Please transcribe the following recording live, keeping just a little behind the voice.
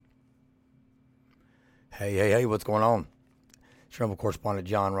Hey, what's going on? Travel correspondent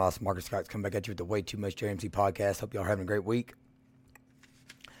John Ross, Marcus Scott's come back at you with the Way Too Much JMC podcast. Hope y'all are having a great week.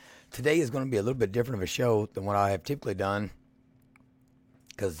 Today is going to be a little bit different of a show than what I have typically done,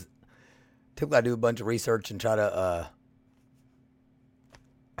 because typically I do a bunch of research and try to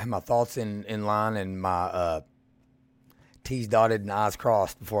have my thoughts in line and my T's dotted and I's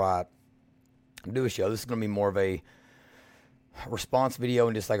crossed before I do a show. This is going to be more of a response video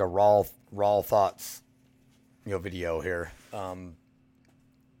and just like a raw thoughts video here. And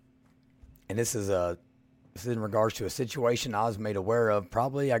this is in regards to a situation I was made aware of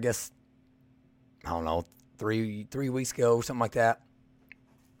probably, I guess, I don't know, three weeks ago, something like that.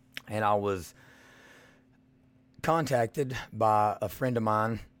 And I was contacted by a friend of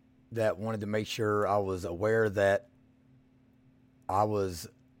mine that wanted to make sure I was aware that I was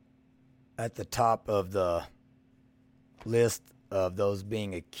at the top of the list of those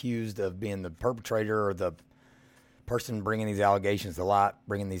being accused of being the perpetrator or the person bringing these allegations to light,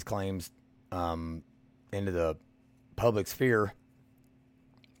 bringing these claims into the public sphere.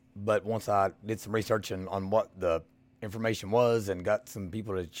 But once I did some research on what the information was and got some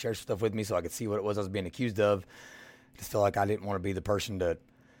people to share stuff with me so I could see what it was I was being accused of, I just felt like I didn't want to be the person to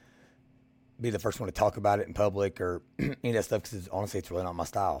be the first one to talk about it in public or any of that stuff, because honestly, it's really not my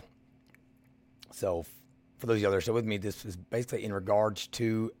style. So for those of you that are still with me, this is basically in regards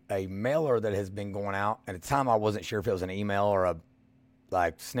to a mailer that has been going out. At the time, I wasn't sure if it was an email or a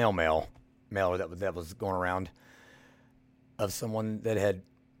snail mail mailer that was going around of someone that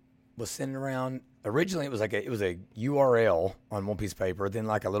was sending around. Originally, it was a URL on one piece of paper, then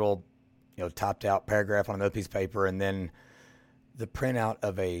like a little typed out paragraph on another piece of paper, and then the printout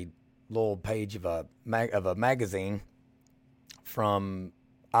of a little page of a magazine from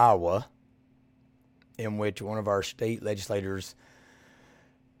Iowa, in which one of our state legislators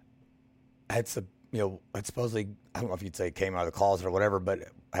had supposedly, I don't know if you'd say came out of the closet or whatever, but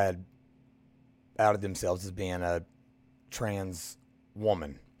had outed themselves as being a trans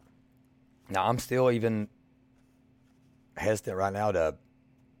woman. Now, I'm still even hesitant right now to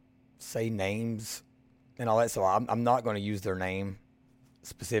say names and all that, so I'm not going to use their name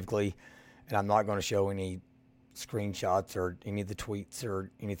specifically, and I'm not going to show any screenshots or any of the tweets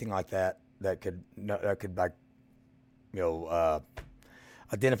or anything like that could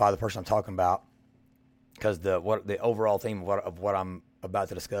identify the person I'm talking about, because the overall theme of what I'm about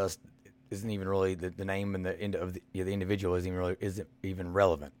to discuss isn't even really the name and the individual isn't even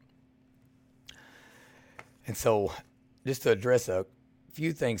relevant. And so, just to address a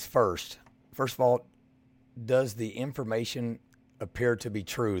few things first. First of all, does the information appear to be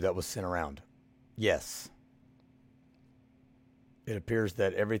true that was sent around? Yes. It appears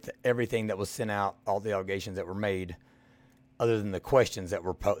that everything that was sent out, all the allegations that were made, other than the questions that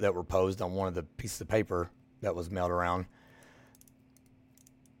were posed on one of the pieces of paper that was mailed around,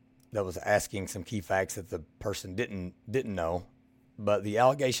 that was asking some key facts that the person didn't know, but the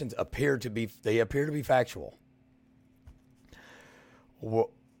allegations appear to be factual. Was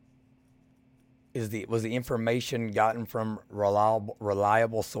the information gotten from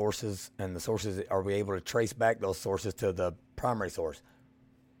reliable sources, and the sources, are we able to trace back those sources to the primary source?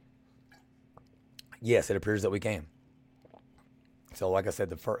 Yes, it appears that we can. So like I said,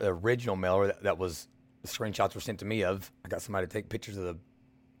 the original mailer that was, the screenshots were sent to me of, I got somebody to take pictures of the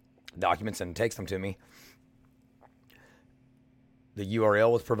documents and text them to me. The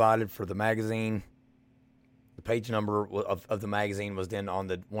URL was provided for the magazine. The page number of the magazine was then on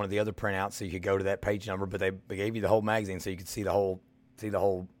one of the other printouts, so you could go to that page number, but they gave you the whole magazine so you could see the whole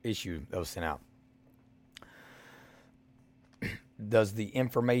issue that was sent out. Does the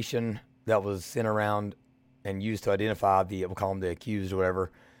information that was sent around and used to identify we'll call them the accused or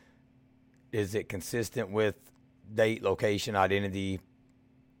whatever, is it consistent with date, location, identity,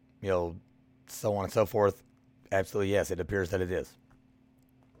 so on and so forth? Absolutely, yes. It appears that it is.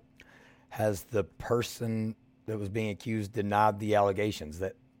 Has the person that was being accused denied the allegations?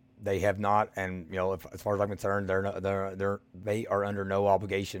 That they have not, and as far as I'm concerned, they are under no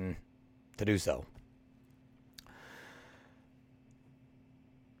obligation to do so.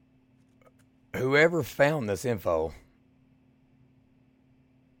 Whoever found this info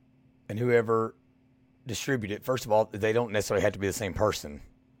and whoever distributed it, first of all, they don't necessarily have to be the same person,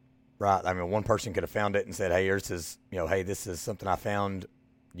 right? I mean, one person could have found it and said, "Hey, this is something I found.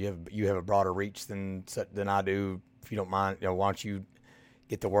 You have a broader reach than I do. If you don't mind, why don't you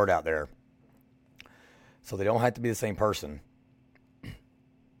get the word out there?" So they don't have to be the same person.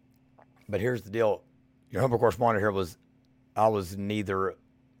 But here's the deal: your humble correspondent here I was neither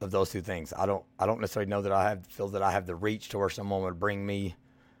of those two things. I don't necessarily know that feel that I have the reach to where someone would bring me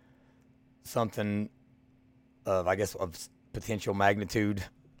something of potential magnitude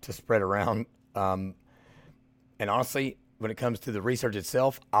to spread around. And honestly, when it comes to the research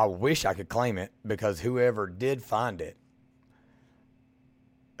itself, I wish I could claim it, because whoever did find it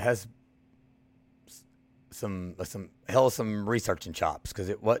has some researching chops, because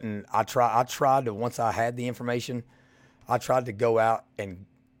it wasn't. I tried to, once I had the information, I tried to go out and,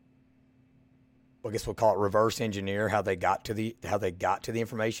 I guess we'll call it reverse engineer how they got to the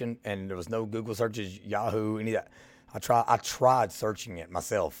information, and there was no Google searches, Yahoo, any of that. I tried searching it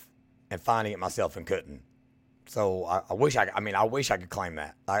myself and finding it myself and couldn't. So I wish I could claim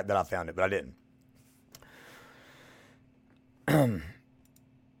that I found it, but I didn't.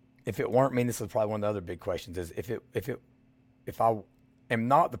 If it weren't me, this is probably one of the other big questions: is if I am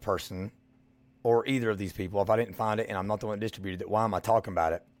not the person or either of these people, if I didn't find it and I'm not the one that distributed it, why am I talking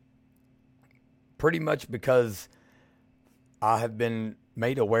about it? Pretty much because I have been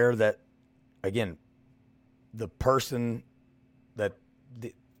made aware that, again, the person that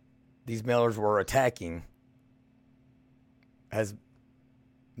these mailers were attacking has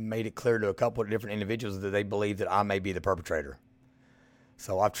made it clear to a couple of different individuals that they believe that I may be the perpetrator.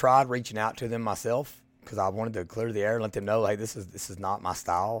 So I've tried reaching out to them myself, because I wanted to clear the air and let them know, hey, this is not my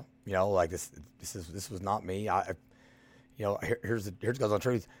style. This was not me. Here's goes on the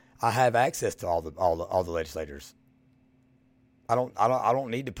truth. I have access to all the legislators. I don't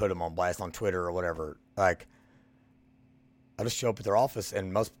need to put them on blast on Twitter or whatever. Like, I just show up at their office,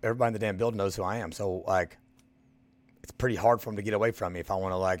 and everybody in the damn building knows who I am. So it's pretty hard for them to get away from me if I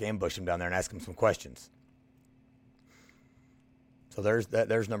want to ambush them down there and ask them some questions. So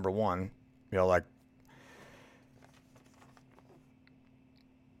there's number one.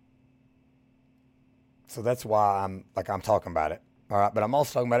 So that's why I'm talking about it. All right, but I'm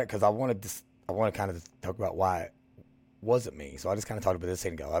also talking about it because I want to kind of talk about why it wasn't me. So I just kind of talked about this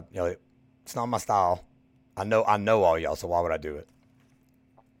and go, it's not my style. I know all y'all, so why would I do it?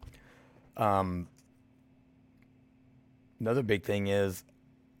 Another big thing is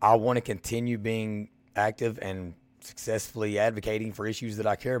I want to continue being active and successfully advocating for issues that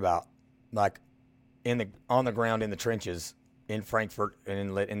I care about, like on the ground, in the trenches, in Frankfurt, and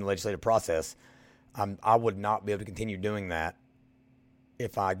in the legislative process. I would not be able to continue doing that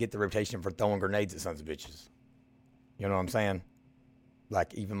if I get the reputation for throwing grenades at sons of bitches. You know what I'm saying?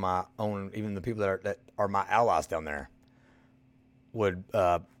 Like, even the people that are my allies down there would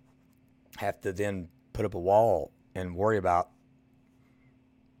have to then put up a wall and worry about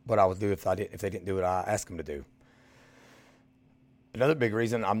what I would do if they didn't do what I asked them to do. Another big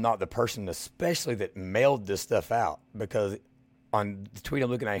reason I'm not the person, especially that mailed this stuff out, because on the tweet I'm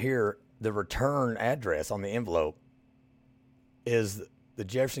looking at here, the return address on the envelope is the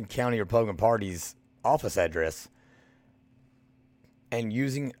Jefferson County Republican Party's office address, and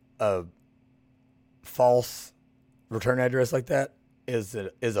using a false return address like that is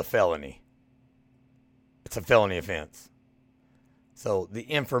a felony. It's a felony offense. So the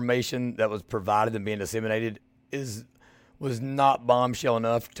information that was provided and being disseminated was not bombshell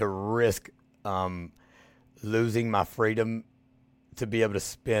enough to risk losing my freedom to be able to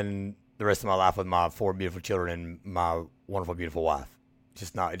spend the rest of my life with my 4 beautiful children and my wonderful, beautiful wife. It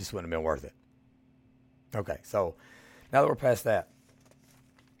just wouldn't have been worth it. Okay, so now that we're past that,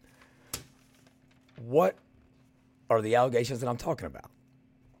 what are the allegations that I'm talking about?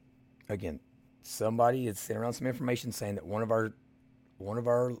 Again, somebody is sending around some information saying that one of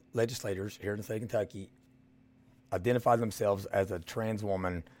our legislators here in the state of Kentucky identified themselves as a trans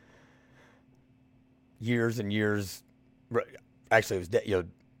woman years and years. Actually, it was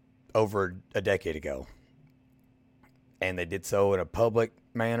over a decade ago, and they did so in a public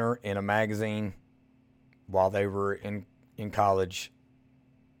manner in a magazine while they were in college.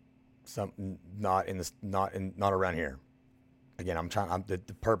 Not around here. Again,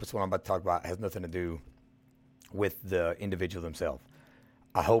 the purpose of what I'm about to talk about has nothing to do with the individual themselves.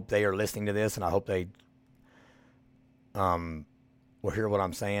 I hope they are listening to this, and I hope they will hear what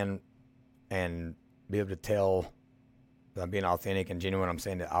I'm saying and be able to tell that I'm being authentic and genuine. I'm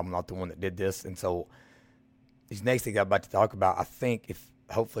saying that I'm not the one that did this. And so these next things I'm about to talk about, I think if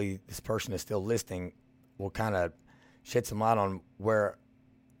hopefully this person is still listening, will kind of shed some light on where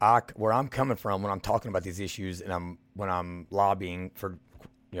I'm coming from when I'm talking about these issues, and when I'm lobbying for,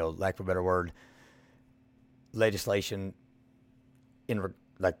 lack of a better word, legislation in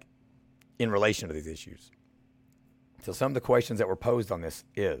relation to these issues. So some of the questions that were posed on this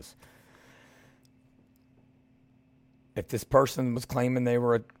is, if this person was claiming they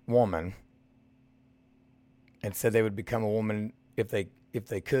were a woman and said they would become a woman if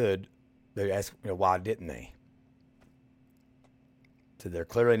they could, they ask, why didn't they? So they're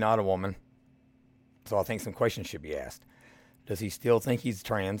clearly not a woman. So I think some questions should be asked. Does he still think he's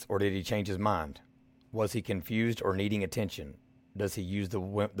trans, or did he change his mind? Was he confused or needing attention? Does he use the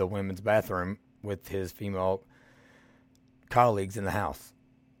women's bathroom with his female colleagues in the House?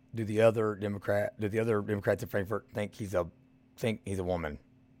 Do the other Democrats in Frankfurt think he's a woman?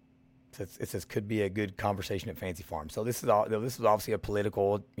 So it says could be a good conversation at Fancy Farm. So this is obviously a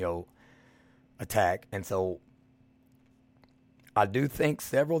political attack, and so I do think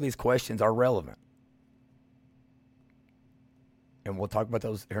several of these questions are relevant, and we'll talk about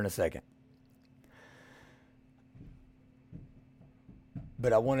those here in a second.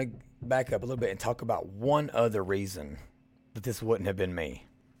 But I want to back up a little bit and talk about one other reason that this wouldn't have been me.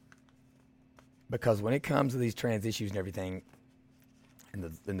 Because when it comes to these trans issues and everything, and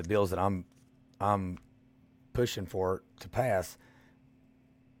the bills that I'm pushing for to pass,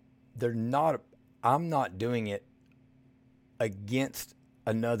 I'm not doing it against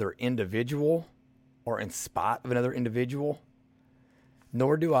another individual or in spite of another individual,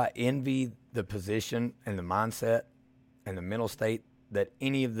 nor do I envy the position and the mindset and the mental state that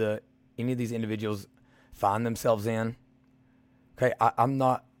any of these individuals find themselves in. Okay, I'm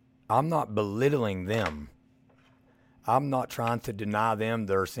not belittling them. I'm not trying to deny them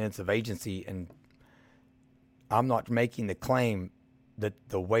their sense of agency, and I'm not making the claim that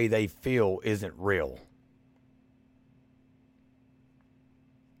the way they feel isn't real.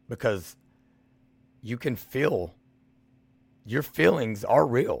 Because you can feel, your feelings are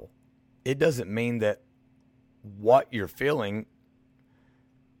real. It doesn't mean that what you're feeling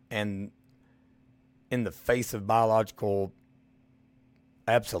and in the face of biological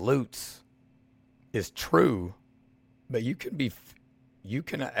absolutes is true, but you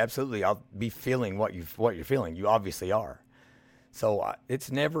can absolutely be feeling what you're feeling. You obviously are. So it's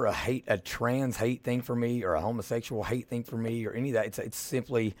never a trans hate thing for me, or a homosexual hate thing for me, or any of that. It's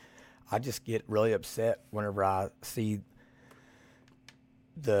simply, I just get really upset whenever I see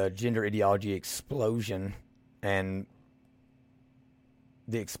the gender ideology explosion, and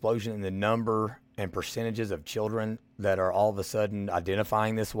the explosion in the number and percentages of children that are all of a sudden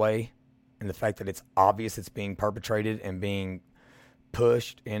identifying this way, and the fact that it's obvious it's being perpetrated and being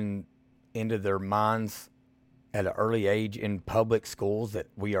pushed into their minds at an early age in public schools that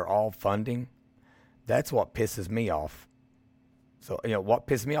we are all funding. That's what pisses me off. So, what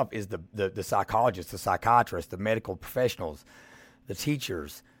pisses me off is the psychologists, the psychiatrists, the medical professionals, the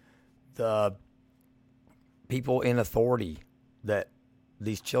teachers, the people in authority that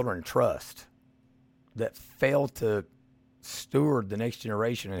these children trust, that fail to steward the next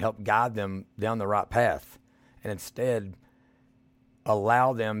generation and help guide them down the right path, and instead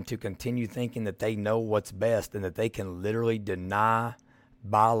allow them to continue thinking that they know what's best and that they can literally deny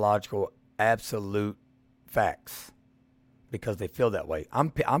biological absolute facts because they feel that way. I'm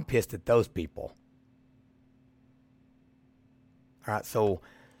pissed at those people. All right, so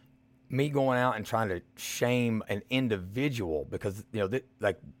me going out and trying to shame an individual because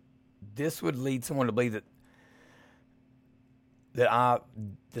this would lead someone to believe that I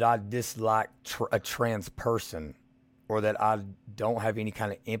dislike a trans person, or that I don't have any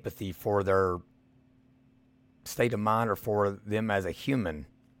kind of empathy for their state of mind or for them as a human,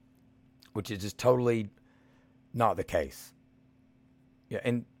 which is just totally not the case. Yeah,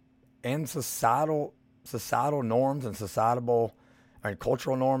 and societal norms and societal and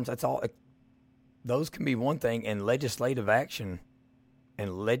cultural norms, that's all. Those can be one thing, and legislative action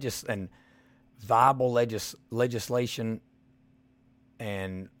and viable legislation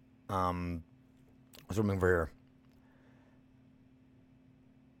and let's remember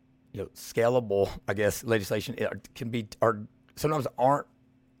here. Scalable, I guess, legislation are sometimes aren't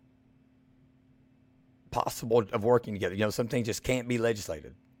possible of working together. Some things just can't be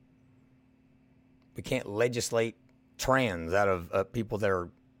legislated. We can't legislate trans out of people that are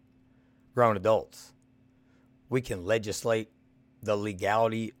grown adults. We can legislate the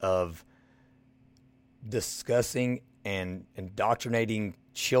legality of discussing and indoctrinating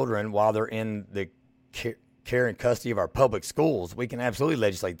children while they're in the care and custody of our public schools. We can absolutely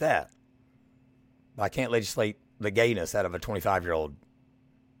legislate that. But I can't legislate the gayness out of a 25-year-old,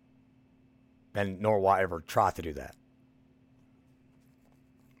 and nor will I ever try to do that.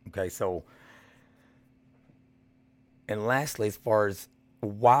 Okay, so, and lastly, as far as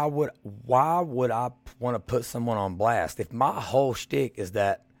why would I want to put someone on blast if my whole shtick is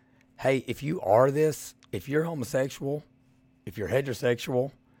that, hey, if you are this, if you're homosexual, if you're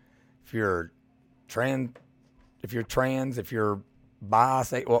heterosexual, if you're trans, if you're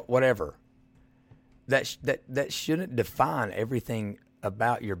bisexual, whatever, that shouldn't define everything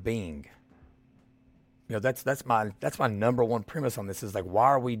about your being. That's my number one premise on this is why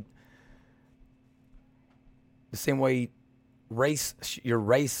are we the same way your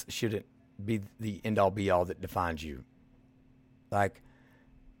race shouldn't be the end all be all that defines you. Like,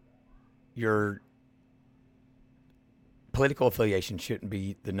 your political affiliation shouldn't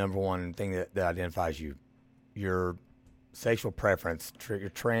be the number one thing that identifies you. Your sexual preference,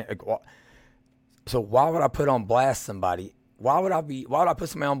 your so why would I put on blast somebody? Why would I put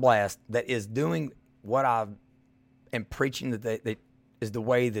somebody on blast that is doing what I am preaching that is the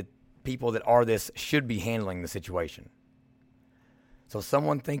way that people that are this should be handling the situation? So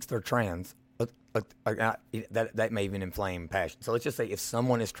someone thinks they're trans, that may even inflame passion. So let's just say if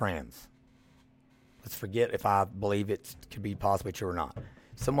someone is trans, let's forget if I believe it could be possibly true or not.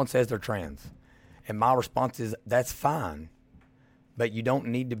 Someone says they're trans, and my response is, that's fine, but you don't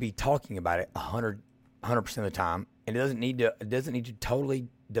need to be talking about it 100% of the time, and it doesn't need to totally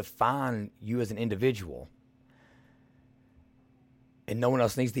define you as an individual. And no one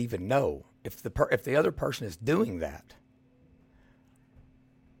else needs to even know. If the other person is doing that,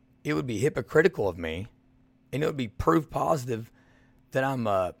 it would be hypocritical of me, and it would be proof positive that I'm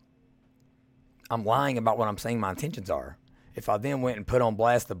lying about what I'm saying my intentions are. If I then went and put on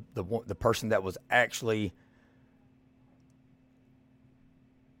blast the person that was actually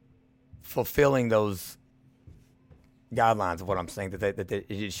fulfilling those guidelines of what I'm saying, that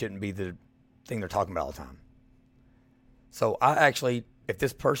it shouldn't be the thing they're talking about all the time. So I actually, if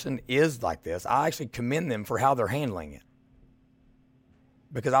this person is like this, I actually commend them for how they're handling it,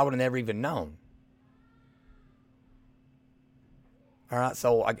 because I would have never even known. All right,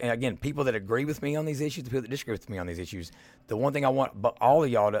 so again, people that agree with me on these issues, the people that disagree with me on these issues, the one thing I want all of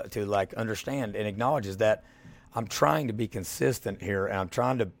y'all to like understand and acknowledge is that I'm trying to be consistent here, and I'm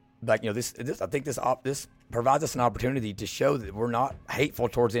trying to, like, this I think this provides us an opportunity to show that we're not hateful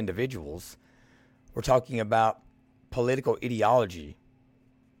towards individuals. We're talking about political ideology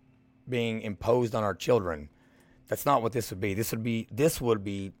being imposed on our children. That's not what this would be. This would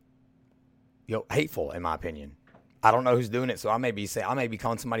be hateful, in my opinion. I don't know who's doing it, so I may be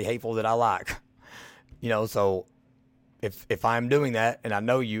calling somebody hateful that I like. So if I'm doing that and I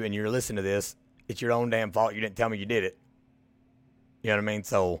know you and you're listening to this, it's your own damn fault. You didn't tell me you did it. You know what I mean?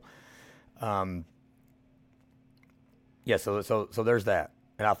 So, so there's that.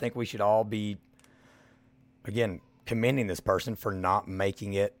 And I think we should all be, again, commending this person for not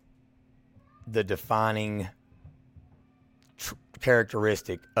making it the defining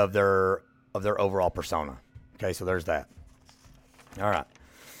characteristic of their overall persona. Okay, so there's that. All right.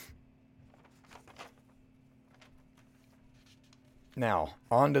 Now,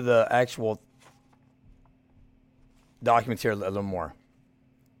 on to the actual documents here a little more.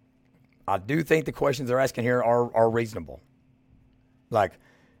 I do think the questions they're asking here are reasonable. Like,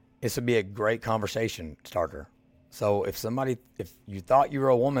 this would be a great conversation starter. So if you thought you were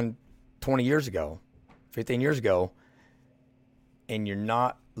a woman 20 years ago, 15 years ago, and you're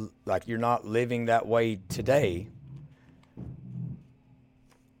not living that way today,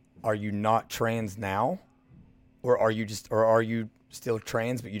 are you not trans now? Or are you still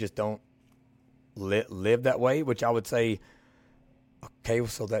trans, but you just don't live that way? Which I would say, okay,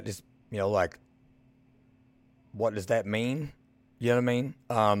 so that just, what does that mean? You know what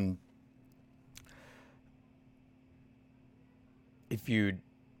I mean? If you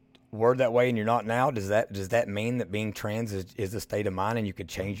were that way and you're not now, does that mean that being trans is a state of mind and you could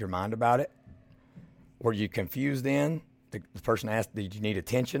change your mind about it? Were you confused then? The person asked, did you need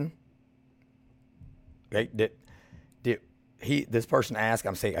attention? Okay, this person asked,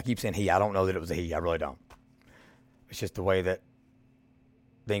 I keep saying he, I don't know that it was a he, I really don't. It's just the way that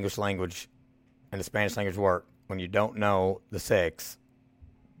the English language and the Spanish language work. When you don't know the sex,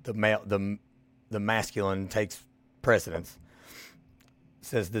 the masculine takes precedence.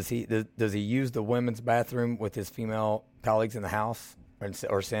 Says, does he use the women's bathroom with his female colleagues in the House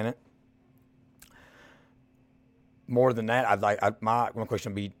or Senate? More than that, my one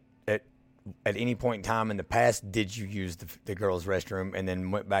question would be, at any point in time in the past, did you use the girls' restroom and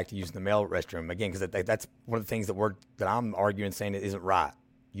then went back to using the male restroom again? Because that's one of the things that I'm arguing, saying it isn't right.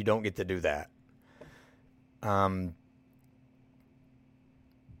 You don't get to do that. It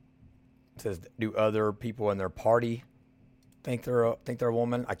says, do other people in their party think they're a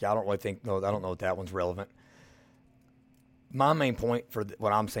woman? I don't really think. No, I don't know if that one's relevant. My main point for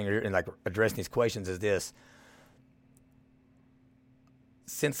what I'm saying here and addressing these questions is this: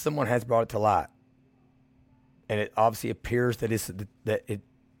 since someone has brought it to light, and it obviously appears that it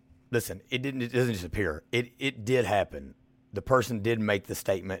doesn't just appear. It did happen. The person did make the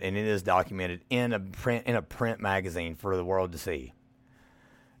statement, and it is documented in a print magazine for the world to see.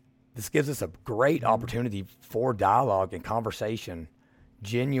 This gives us a great opportunity for dialogue and conversation,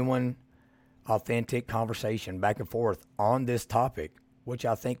 genuine, authentic conversation back and forth on this topic, which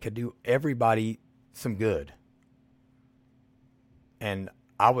I think could do everybody some good. And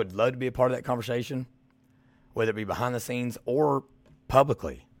I would love to be a part of that conversation, whether it be behind the scenes or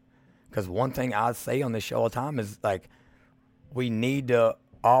publicly. Because one thing I say on this show all the time is, like, we need to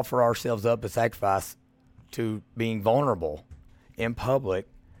offer ourselves up as sacrifice to being vulnerable in public.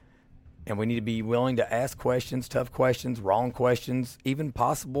 And we need to be willing to ask questions, tough questions, wrong questions, even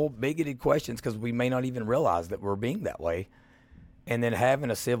possible bigoted questions, because we may not even realize that we're being that way. And then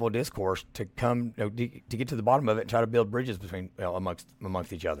having a civil discourse to come, to get to the bottom of it and try to build bridges between,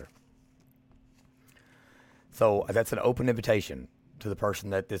 amongst each other. So that's an open invitation to the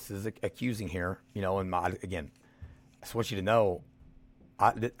person that this is accusing here. And again, I just want you to know,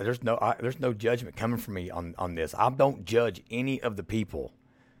 there's no judgment coming from me on this. I don't judge any of the people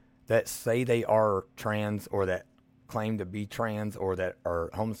that say they are trans, or that claim to be trans, or that are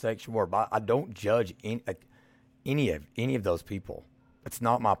homosexual, or I don't judge any of those people. It's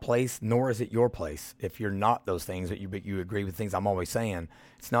not my place, nor is it your place. If you're not those things, but you agree with things I'm always saying,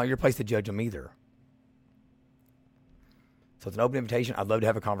 it's not your place to judge them either. So it's an open invitation. I'd love to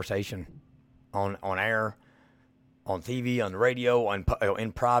have a conversation on air, on TV, on the radio,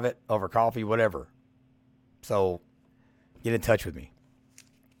 in private, over coffee, whatever. So get in touch with me.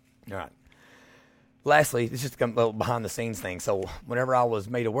 All right. Lastly, this is just a little behind the scenes thing. So whenever I was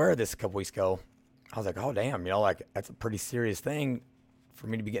made aware of this a couple weeks ago, I was like, oh, damn, that's a pretty serious thing for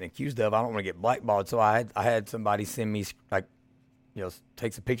me to be getting accused of. I don't want to get blackballed. So I had somebody send me,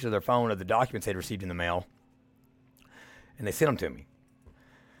 takes a picture of their phone of the documents they'd received in the mail, and they sent them to me.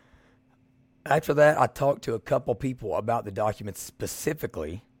 After that, I talked to a couple people about the documents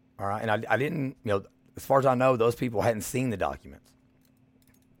specifically, all right? And I didn't, as far as I know, those people hadn't seen the documents.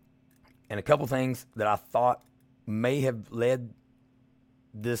 And a couple things that I thought may have led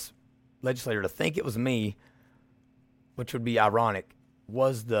this legislator to think it was me, which would be ironic,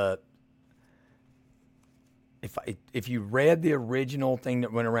 was if you read the original thing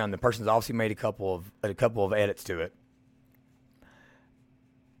that went around, the person's obviously made a couple of edits to it.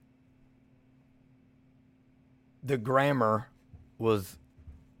 The grammar was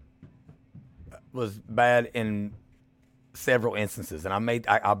bad in several instances, and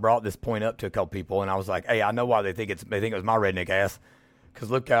I brought this point up to a couple people, and I was like, "Hey, I know why they think it was my redneck ass,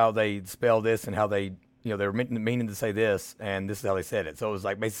 because look how they spell this and how they were meaning to say this, and this is how they said it." So it was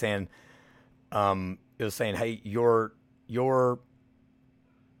like basically saying, "Hey, your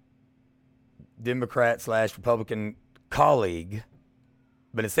Democrat / Republican colleague,"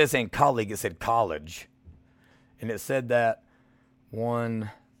 but instead of saying colleague, it said college, and it said that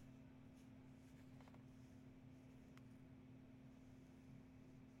one.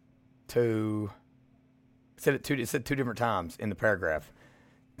 It said two different times in the paragraph.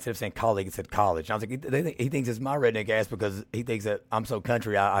 Instead of saying colleague, it said college. And I was like, he thinks it's my redneck ass because he thinks that I'm so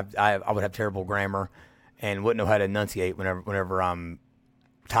country. I would have terrible grammar and wouldn't know how to enunciate whenever I'm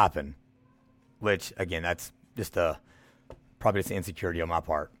typing. Which again, that's just probably just insecurity on my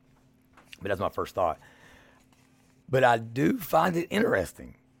part. But that's my first thought. But I do find it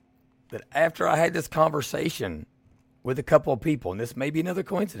interesting that after I had this conversation with a couple of people, and this may be another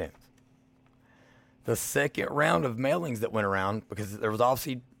coincidence, the second round of mailings that went around, because there was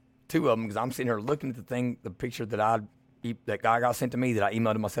obviously two of them, because I'm sitting here looking at the picture that guy got sent to me that I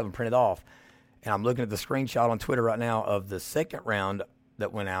emailed to myself and printed off, and I'm looking at the screenshot on Twitter right now of the second round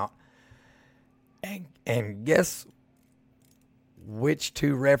that went out, and guess which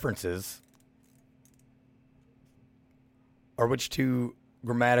two references or which two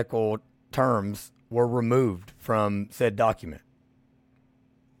grammatical terms were removed from said document.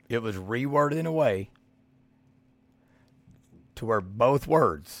 It was reworded in a way to where both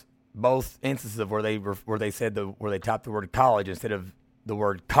instances of where they typed the word college instead of the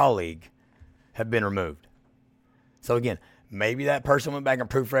word colleague have been removed. So again, maybe that person went back and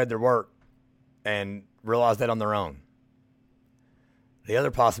proofread their work and realized that on their own. The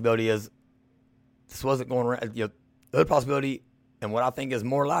other possibility is this wasn't going around. The other possibility, and what I think is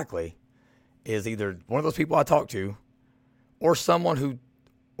more likely, is either one of those people I talked to, or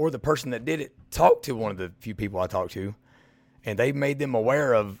or the person that did it talked to one of the few people I talked to, and they made them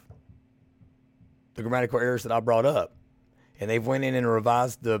aware of the grammatical errors that I brought up, and they've went in and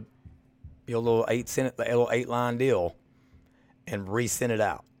revised the little 8-line deal, and resent it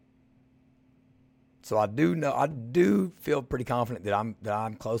out. So I do feel pretty confident that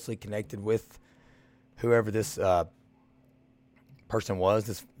I'm closely connected with whoever this person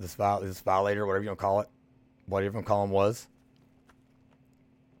was, this violator, whatever you want to call it, whatever you want to call him was.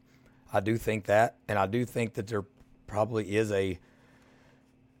 I do think that, and I do think that there probably is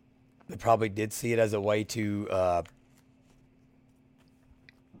They probably did see it as a way to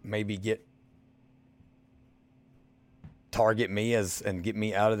maybe target me and get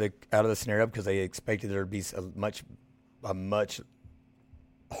me out of the scenario, because they expected there to be a much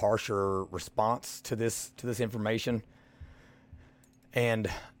harsher response to this information,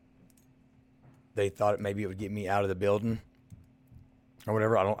 and they thought maybe it would get me out of the building or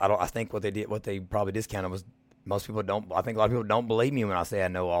whatever. I think what they probably discounted was most people don't. I think a lot of people don't believe me when I say I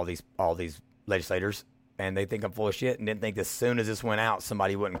know all these legislators, and they think I'm full of shit, and didn't think as soon as this went out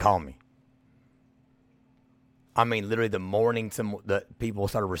somebody wouldn't call me. I mean, literally the morning the people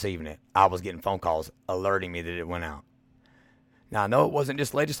started receiving it, I was getting phone calls alerting me that it went out. Now I know it wasn't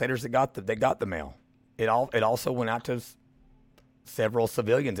just legislators that got the mail. It also went out to several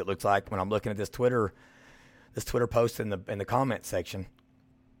civilians. It looks like when I'm looking at this Twitter post in the comment section,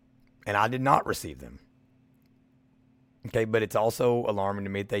 and I did not receive them. Okay, but it's also alarming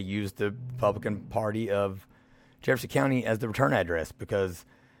to me that they used the Republican Party of Jefferson County as the return address, because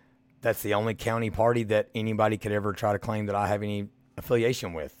that's the only county party that anybody could ever try to claim that I have any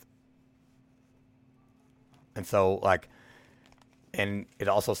affiliation with. And so, and it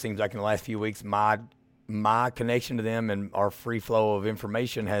also seems like in the last few weeks, my connection to them and our free flow of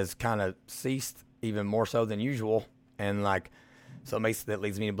information has kind of ceased, even more so than usual. And so that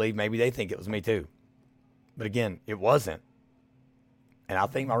leads me to believe maybe they think it was me too. But again, it wasn't. And I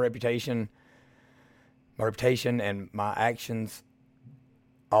think my reputation and my actions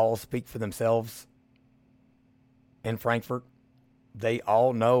all speak for themselves in Frankfort. They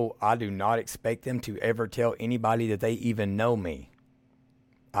all know I do not expect them to ever tell anybody that they even know me.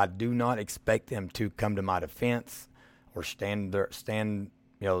 I do not expect them to come to my defense or stand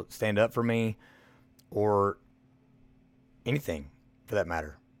up for me or anything for that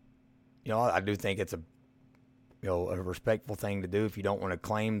matter. I do think it's a respectful thing to do. If you don't want to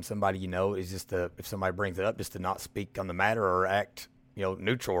claim somebody is just if somebody brings it up, just to not speak on the matter or act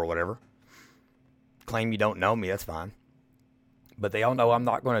neutral or whatever. Claim you don't know me, that's fine. But they all know I'm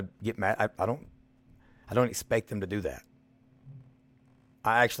not going to get mad. I don't expect them to do that.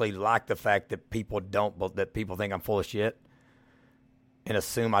 I actually like the fact that people think I'm full of shit and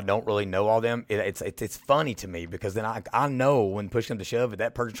assume I don't really know all them. It's funny to me, because then I know when push comes to shove, if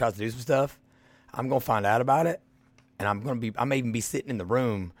that person tries to do some stuff, I'm going to find out about it, and I may even be sitting in the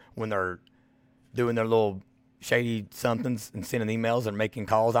room when they're doing their little shady somethings and sending emails and making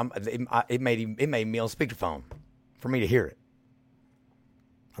calls. It made me on speakerphone for me to hear it.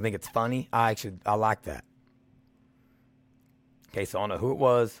 I think it's funny. I like that. Okay, so I don't know who it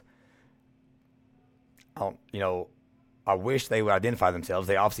was. I wish they would identify themselves.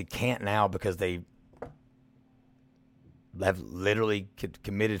 They obviously can't now, because they have literally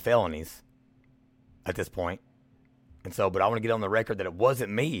committed felonies at this point. And so, but I want to get on the record that it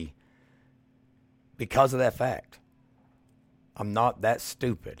wasn't me because of that fact. I'm not that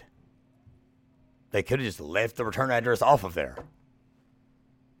stupid. They could have just left the return address off of there.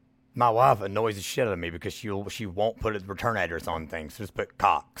 My wife annoys the shit out of me because she won't put a return address on things. So just put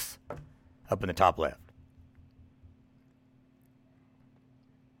Cox up in the top left.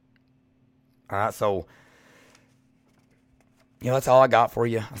 All right, so that's all I got for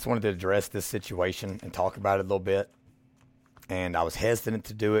you. I just wanted to address this situation and talk about it a little bit. And I was hesitant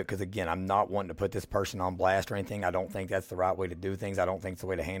to do it because, again, I'm not wanting to put this person on blast or anything. I don't think that's the right way to do things. I don't think it's the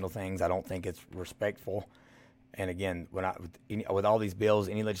way to handle things. I don't think it's respectful. And again, with all these bills,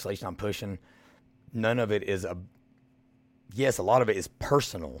 any legislation I'm pushing, none of it is yes, a lot of it is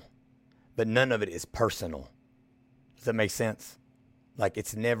personal, but none of it is personal. Does that make sense?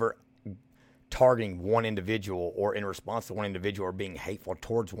 It's never targeting one individual or in response to one individual or being hateful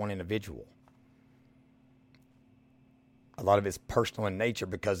towards one individual. A lot of it's personal in nature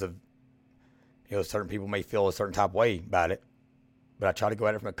because of, certain people may feel a certain type of way about it. But I try to go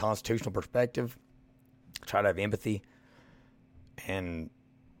at it from a constitutional perspective. Try to have empathy and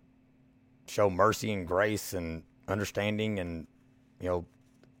show mercy and grace and understanding and,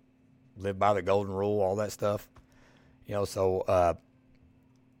 live by the golden rule, all that stuff. So,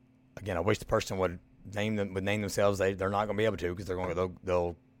 again, I wish the person would name themselves. They're not going to be able to, because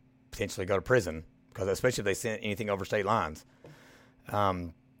they'll potentially go to prison, because especially if they sent anything over state lines.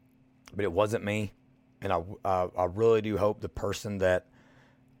 But it wasn't me, and I really do hope the person that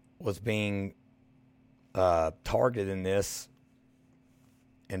was being targeted in this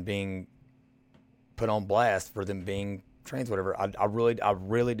and being put on blast for them being trans, whatever. I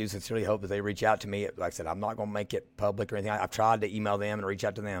really do sincerely hope that they reach out to me. Like I said, I'm not going to make it public or anything. I've tried to email them and reach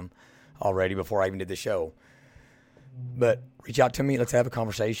out to them already before I even did the show. But reach out to me. Let's have a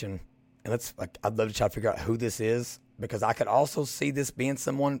conversation. And I'd love to try to figure out who this is, because I could also see this being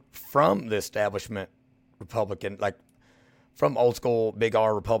someone from the establishment Republican, like from old school big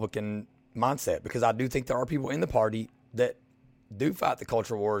R Republican mindset, because I do think there are people in the party that do fight the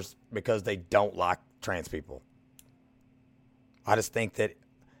culture wars because they don't like trans people. I just think that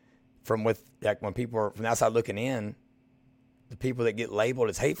when people are from the outside looking in, the people that get labeled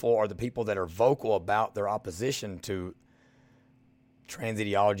as hateful are the people that are vocal about their opposition to trans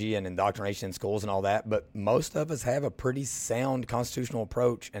ideology and indoctrination in schools and all that. But most of us have a pretty sound constitutional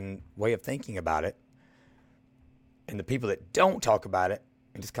approach and way of thinking about it. And the people that don't talk about it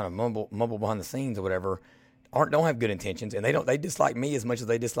and just kind of mumble behind the scenes or whatever don't have good intentions, and they dislike me as much as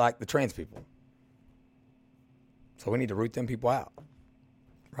they dislike the trans people. So we need to root them people out,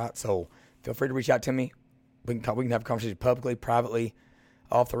 right? So feel free to reach out to me. We can have a conversation publicly, privately,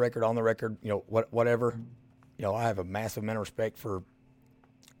 off the record, on the record, whatever. I have a massive amount of respect for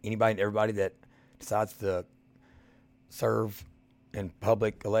anybody and everybody that decides to serve in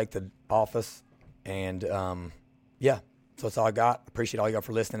public elected office. And, so that's all I got. Appreciate all you got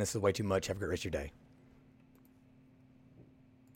for listening. This is way too much. Have a great rest of your day.